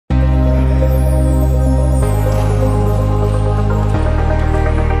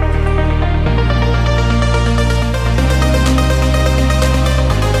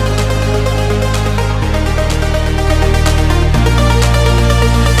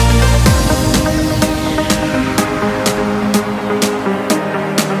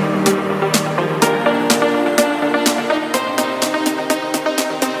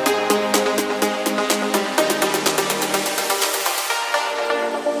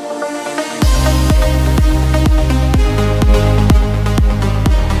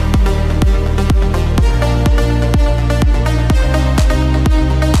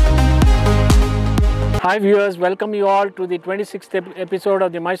Hi viewers, welcome you all to the 26th episode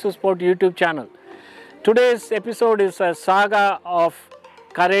of the Mysore Sport YouTube channel. Today's episode is a saga of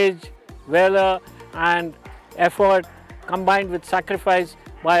courage, valor and effort combined with sacrifice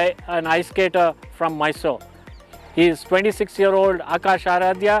by an ice skater from Mysore. He is 26-year-old Akash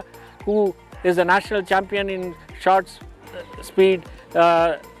Aradhya, who is a national champion in short speed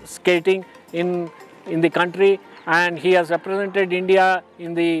skating in the country, and he has represented India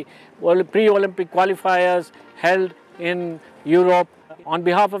in the pre-Olympic qualifiers held in Europe. On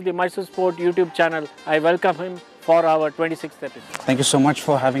behalf of the Mysore Sport YouTube channel, I welcome him for our 26th episode. Thank you so much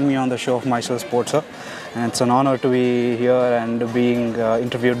for having me on the show of Mysore Sport, sir. And it's an honor to be here and being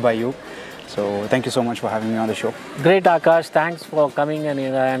interviewed by you. So thank you so much for having me on the show. Great, Akash. Thanks for coming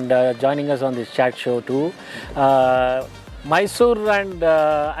and joining us on this chat show too. Mysore and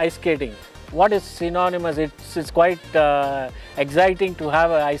ice skating. What is synonymous? It's quite exciting to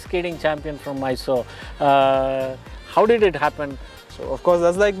have an ice skating champion from Mysore. How did it happen? So of course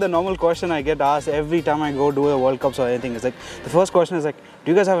that's like the normal question I get asked every time I go do the World Cups or anything. It's like the first question is like,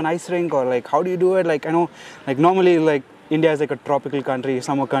 do you guys have an ice rink, or like how do you do it? Like I know, like normally like India is like a tropical country,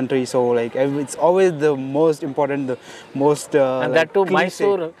 summer country, so like it's always the most important, the most and that too,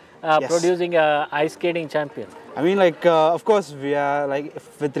 Mysore Yes. producing a ice skating champion. I mean, like, of course, we are like,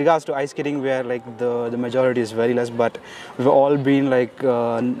 with regards to ice skating, we are like the majority is very less, but we've all been like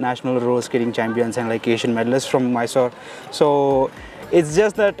national roller skating champions and like Asian medalists from Mysore. So it's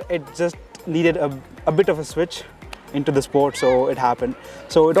just that it just needed a bit of a switch into the sport, so it happened.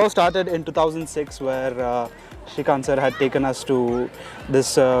 So it all started in 2006, where Shrikant sir had taken us to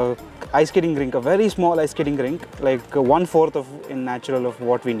this ice skating rink, a very small ice skating rink, like 1/4 of in natural of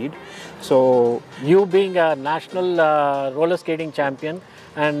what we need. So you being a national roller skating champion,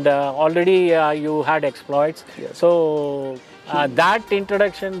 and already you had exploits. Yes. So that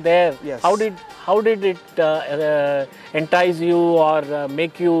introduction there, Yes. how did it entice you or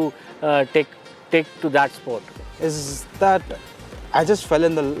make you take to that sport? is that I just fell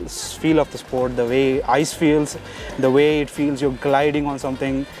in the feel of the sport, the way ice feels, the way it feels you're gliding on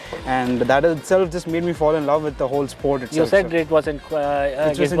something, and that itself just made me fall in love with the whole sport itself. You said it was in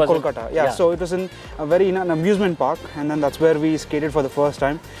it was in Kolkata, yeah. So it was in an amusement park, and then that's where we skated for the first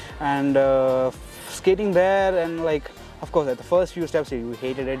time, and skating there, and like, of course, at the first few steps you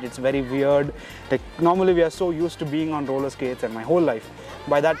hated it. It's very weird. Like normally we are so used to being on roller skates, and my whole life,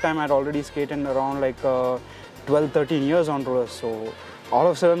 by that time I'd already skated around like 12-13 years on rollers. So all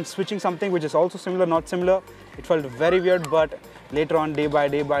of a sudden switching something which is also similar, not similar, it felt very weird, but later on, day by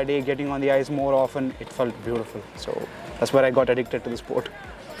day, getting on the ice more often, it felt beautiful. So that's where I got addicted to the sport.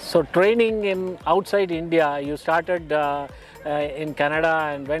 So training in outside India, you started in Canada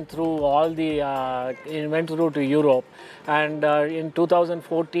and went through went through to Europe, and in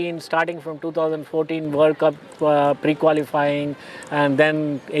 2014, starting from 2014 World Cup pre-qualifying, and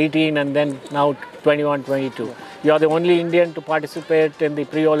then 18, and then now 21-22. You are the only Indian to participate in the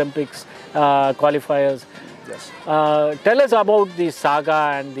pre-Olympics qualifiers. Yes. Tell us about the saga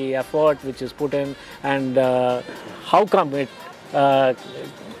and the effort which is put in, and how come it.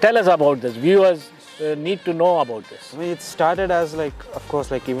 Tell us about this. Viewers need to know about this. I mean, it started as like, of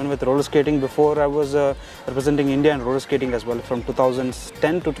course, like even with roller skating. Before I was representing India in roller skating as well. From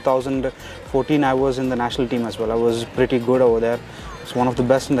 2010 to 2014, I was in the national team as well. I was pretty good over there. It's one of the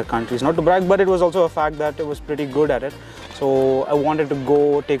best in the country. It's not to brag, but it was also a fact that I was pretty good at it. So I wanted to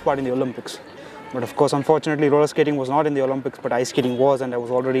go take part in the Olympics. But of course, unfortunately, roller skating was not in the Olympics, but ice skating was, and I was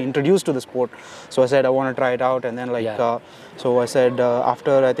already introduced to the sport. So I said, I want to try it out. And then so I said,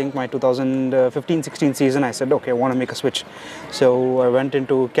 after I think my 2015-16 season, I said, okay, I want to make a switch. So I went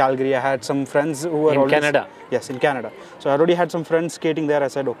into Calgary. I had some friends who were in Canada. Yes, in Canada. So I already had some friends skating there. I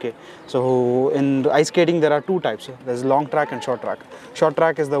said, okay. So in ice skating, there are two types. There's long track and short track. Short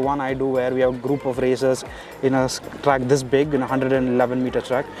track is the one I do, where we have a group of racers in a track this big, in a 111-meter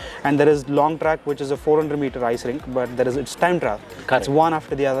track. And there is long track, which is a 400-meter ice rink, but it's time trial. Correct. It's one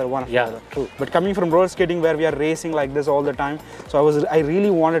after the other, one after the other. True. But coming from roller skating, where we are racing like this all the time, so I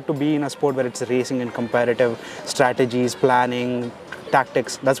really wanted to be in a sport where it's racing and comparative strategies, planning,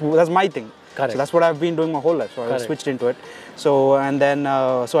 tactics. That's my thing. Correct. So that's what I've been doing my whole life. So I switched into it. So and then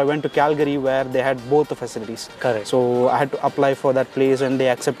so I went to Calgary, where they had both the facilities. Correct. So I had to apply for that place, and they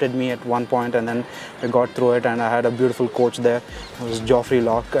accepted me at one point, and then I got through it, and I had a beautiful coach there. It was Geoffrey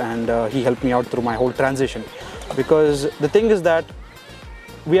Locke, and he helped me out through my whole transition. Because the thing is that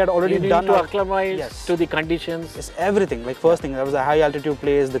we had already done to acclimate to the conditions. It's everything. Like first thing, that was a high altitude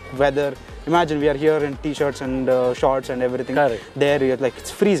place, the weather. Imagine we are here in t-shirts and shorts and everything. Correct. There, like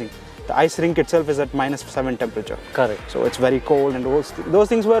it's freezing. The ice rink itself is at -7 temperature. Correct. So it's very cold, and those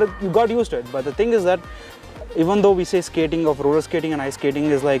things were, you got used to it. But the thing is that even though we say skating of roller skating and ice skating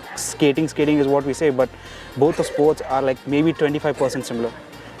is like skating is what we say, but both the sports are like maybe 25% similar.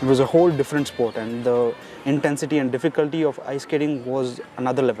 It was a whole different sport, and the intensity and difficulty of ice skating was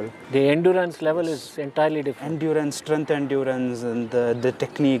another level. The endurance level is entirely different. Endurance, strength endurance, and the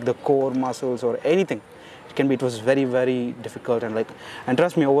technique, the core muscles or anything. It was very, very difficult, and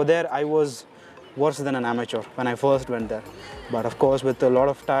trust me, over there I was worse than an amateur when I first went there. But of course, with a lot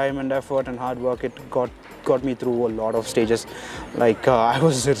of time and effort and hard work, it got me through a lot of stages. I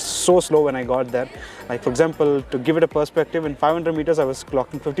was so slow when I got there. For example, to give it a perspective, in 500 meters I was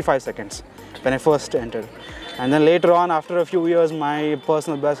clocking 55 seconds when I first entered. And then later on, after a few years, my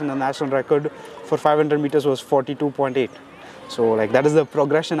personal best and the national record for 500 meters was 42.8. So that is the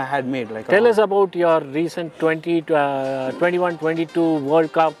progression I had made. Tell us about your recent 21-22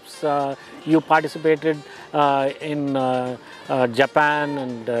 World Cups. You participated in Japan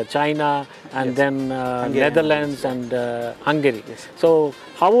and China, and yes. then Netherlands and Hungary. Yes. So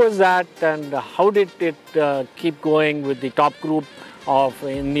how was that, and how did it keep going with the top group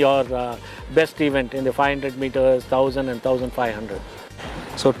in your best event in the 500 meters, 1000 and 1500?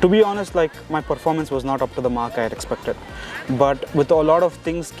 So to be honest, my performance was not up to the mark I had expected. But with a lot of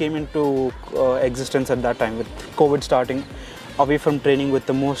things came into existence at that time, with COVID starting, away from training with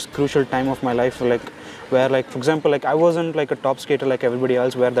the most crucial time of my life, where for example, I wasn't a top skater like everybody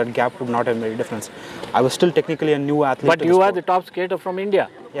else, where that gap would not have made a difference. I was still technically a new athlete. But you are the top skater from India.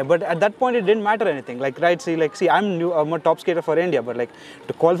 Yeah, but at that point it didn't matter anything. See, I'm new. I'm a top skater for India, but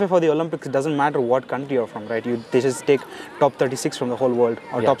to qualify for the Olympics, it doesn't matter what country you're from, right? They just take top 36 from the whole world,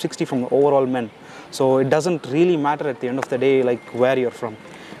 or top 60 from the overall men. So it doesn't really matter at the end of the day, where you're from.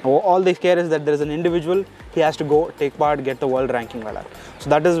 All they care is that there is an individual, he has to go, take part, get the world ranking like that. So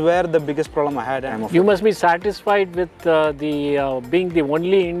that is where the biggest problem I had. You must be satisfied with being the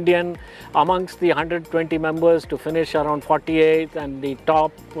only Indian amongst the 120 members to finish around 48th and the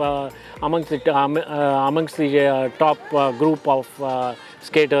top amongst the top group of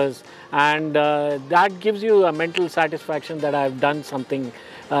skaters, and that gives you a mental satisfaction that I've done something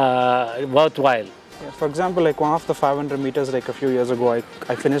worthwhile. Yeah, for example, one of the 500 meters a few years ago,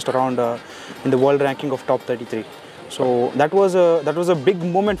 I finished around in the world ranking of top 33. So that was a big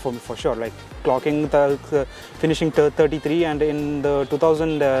moment for me, for sure. Clocking finishing 33, and in the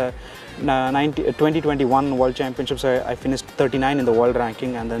 2021 World Championships, I finished 39 in the world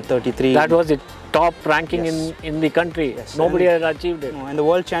ranking, and then 33. That was the top ranking yes. in the country. Yes. Nobody had achieved it. No, in the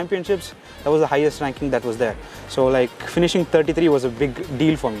World Championships, that was the highest ranking that was there. So finishing 33 was a big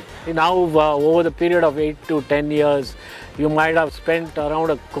deal for me. Now over the period of 8 to 10 years, you might have spent around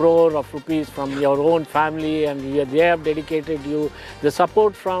 ₹1 crore from your own family, and they have dedicated you the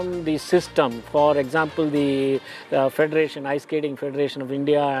support from the system. For example, the Federation, Ice Skating Federation of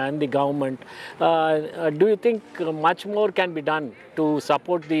India, and the government. Do you think much more can be done to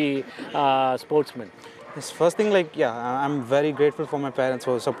support the sportsmen? Yes, first thing, I'm very grateful for my parents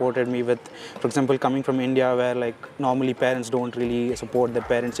who supported me with, for example, coming from India, where normally parents don't really support their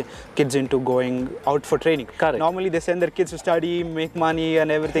kids into going out for training. Correct. Normally they send their kids to study, make money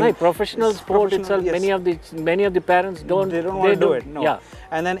and everything. No, professional sport itself, yes. many of the parents don't. They don't want to do it. No. Yeah.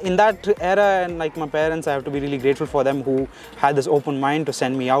 And then in that era, and my parents, I have to be really grateful for them, who had this open mind to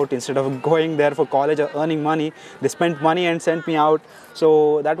send me out instead of going there for college or earning money. They spent money and sent me out.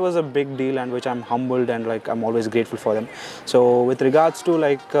 So that was a big deal, and which I'm humbled, and I'm always grateful for them. So with regards to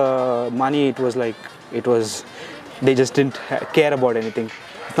money, it was they just didn't care about anything.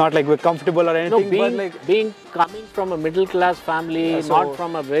 It's not we're comfortable or anything. No, being coming from a middle class family, not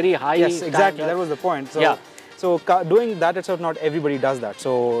from a very high. Yes, exactly. standard. That was the point. So, yeah. So doing that itself, not everybody does that.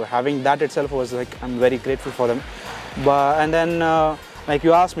 So having that itself was I'm very grateful for them. And then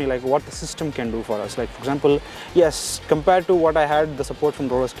you asked me what the system can do for us. For example, yes, compared to what I had the support from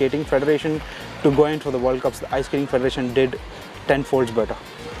Roller Skating Federation to going for the World Cups, the Ice Skating Federation did 10 folds better.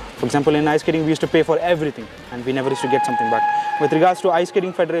 For example, in ice skating we used to pay for everything, and we never used to get something back. With regards to Ice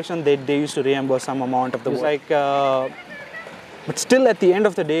Skating Federation, they used to reimburse some amount of the but still, at the end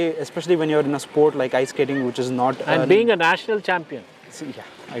of the day, especially when you're in a sport like ice skating, which is not... And being a national champion. Yeah,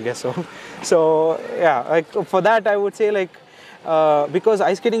 I guess so. So, yeah, for that, I would say, because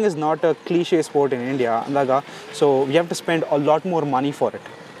ice skating is not a cliche sport in India, so we have to spend a lot more money for it.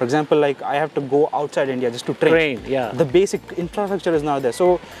 For example, I have to go outside India just to train. Yeah. The basic infrastructure is not there.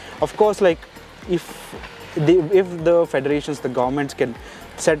 So, of course, if the federations, the governments can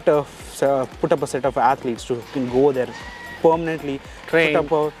put up a set of athletes who can go there permanently trained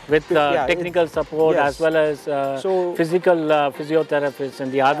put up with technical support yes. as well as So, physical physiotherapists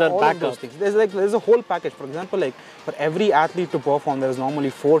and the other all of those backups. things. There's a whole package. For example, like for every athlete to perform, there's normally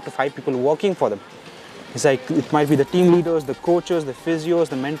 4 to 5 people working for them. It's like it might be the team leaders, the coaches, the physios,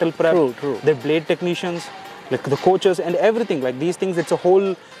 the mental prep, True. the blade technicians, like the coaches and everything. Like these things, it's a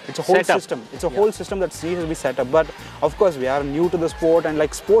whole system. It's a whole system that needs to be set up. But of course, we are new to the sport, and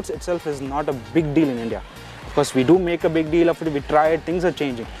like sports itself is not a big deal in India. Of course, we do make a big deal of it. We try it. Things are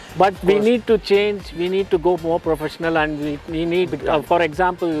changing. But we need to change. We need to go more professional, and we need, for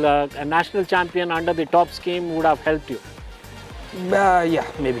example, a national champion under the top scheme would have helped you. Yeah,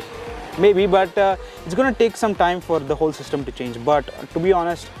 maybe, but it's going to take some time for the whole system to change. But to be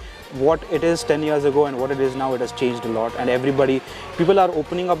honest, what it is 10 years ago and what it is now, it has changed a lot, and people are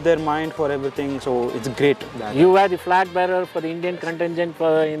opening up their mind for everything, so it's great. You were the flag bearer for the Indian contingent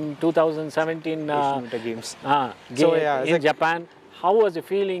in 2017 Asian Winter Games. In Japan. How was the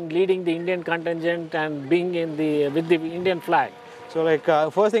feeling leading the Indian contingent and being with the Indian flag? So like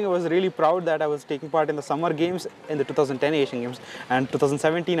first thing, I was really proud that I was taking part in the summer games in the 2010 Asian Games, and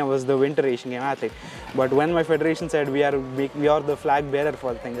 2017 I was the winter Asian Game athlete. But when my federation said we are the flag bearer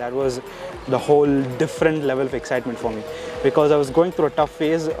for the thing, that was the whole different level of excitement for me, because I was going through a tough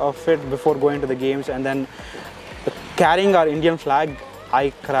phase of it before going to the games, and then carrying our Indian flag,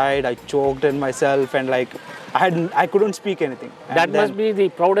 I cried, I choked in myself, and like I couldn't speak anything. That must be the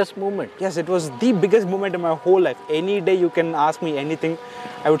proudest moment. Yes, it was the biggest moment in my whole life. Any day you can ask me anything,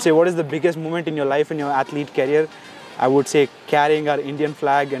 I would say, what is the biggest moment in your life, in your athlete career? I would say carrying our Indian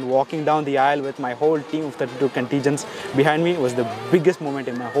flag and walking down the aisle with my whole team of 32 contingents behind me was the biggest moment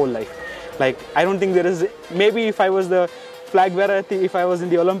in my whole life. Like, I don't think there is, maybe if I was the flag bearer, if I was in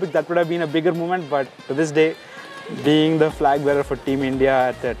the Olympics, that would have been a bigger moment, but to this day, being the flag bearer for Team India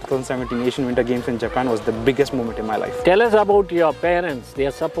at the 2017 Asian Winter Games in Japan was the biggest moment in my life. Tell us about your parents,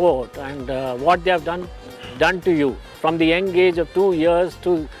 their support, and what they have done to you from the young age of 2 years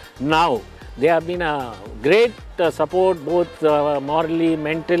to now. They have been a great support, both morally,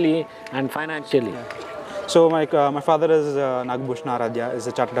 mentally, and financially. Yeah. So my father is Aradhya, is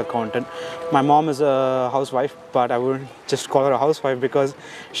a chartered accountant. My mom is a housewife, but I wouldn't just call her a housewife because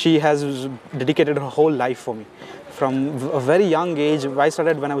she has dedicated her whole life for me. From a very young age, I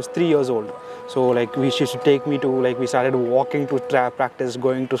started when I was 3 years old. So like she used to take me to, like, we started walking to practice,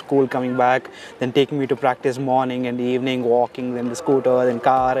 going to school, coming back, then taking me to practice morning and evening, walking, then the scooter, then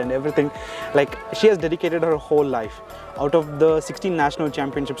car and everything. Like, she has dedicated her whole life. Out of the 16 national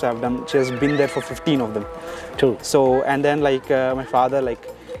championships I've done, she has been there for 15 of them. True. So, and then like my father, like,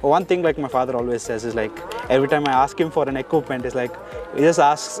 one thing like my father always says is like, every time I ask him for an equipment, is like, he just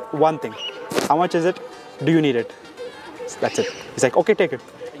asks one thing: how much is it? Do you need it? That's it. He's like, okay, take it.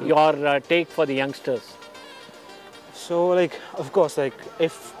 Your take for the youngsters? So like, of course, like,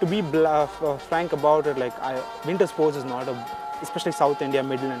 if to be frank about it, like, winter sports is not especially South India,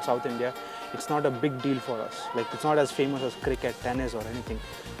 Middle and South India, it's not a big deal for us. Like, it's not as famous as cricket, tennis or anything.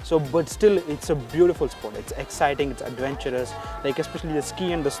 So, but still, it's a beautiful sport. It's exciting, it's adventurous, like especially the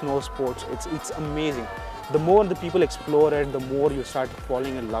ski and the snow sports, it's amazing. The more the people explore it, the more you start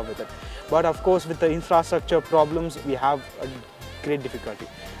falling in love with it. But of course, with the infrastructure problems, we have a great difficulty.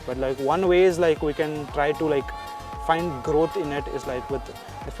 But like, one way is like, we can try to like find growth in it is like with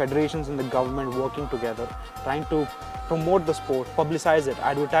the federations and the government working together, trying to promote the sport, publicize it,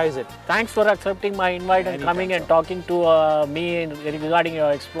 advertise it. Thanks for accepting my invite and coming and talking to me regarding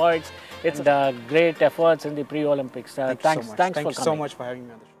your exploits. It's great efforts in the pre-Olympics. Thanks so much for coming. Thank you so much for having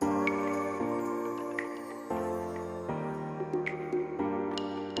me on the show.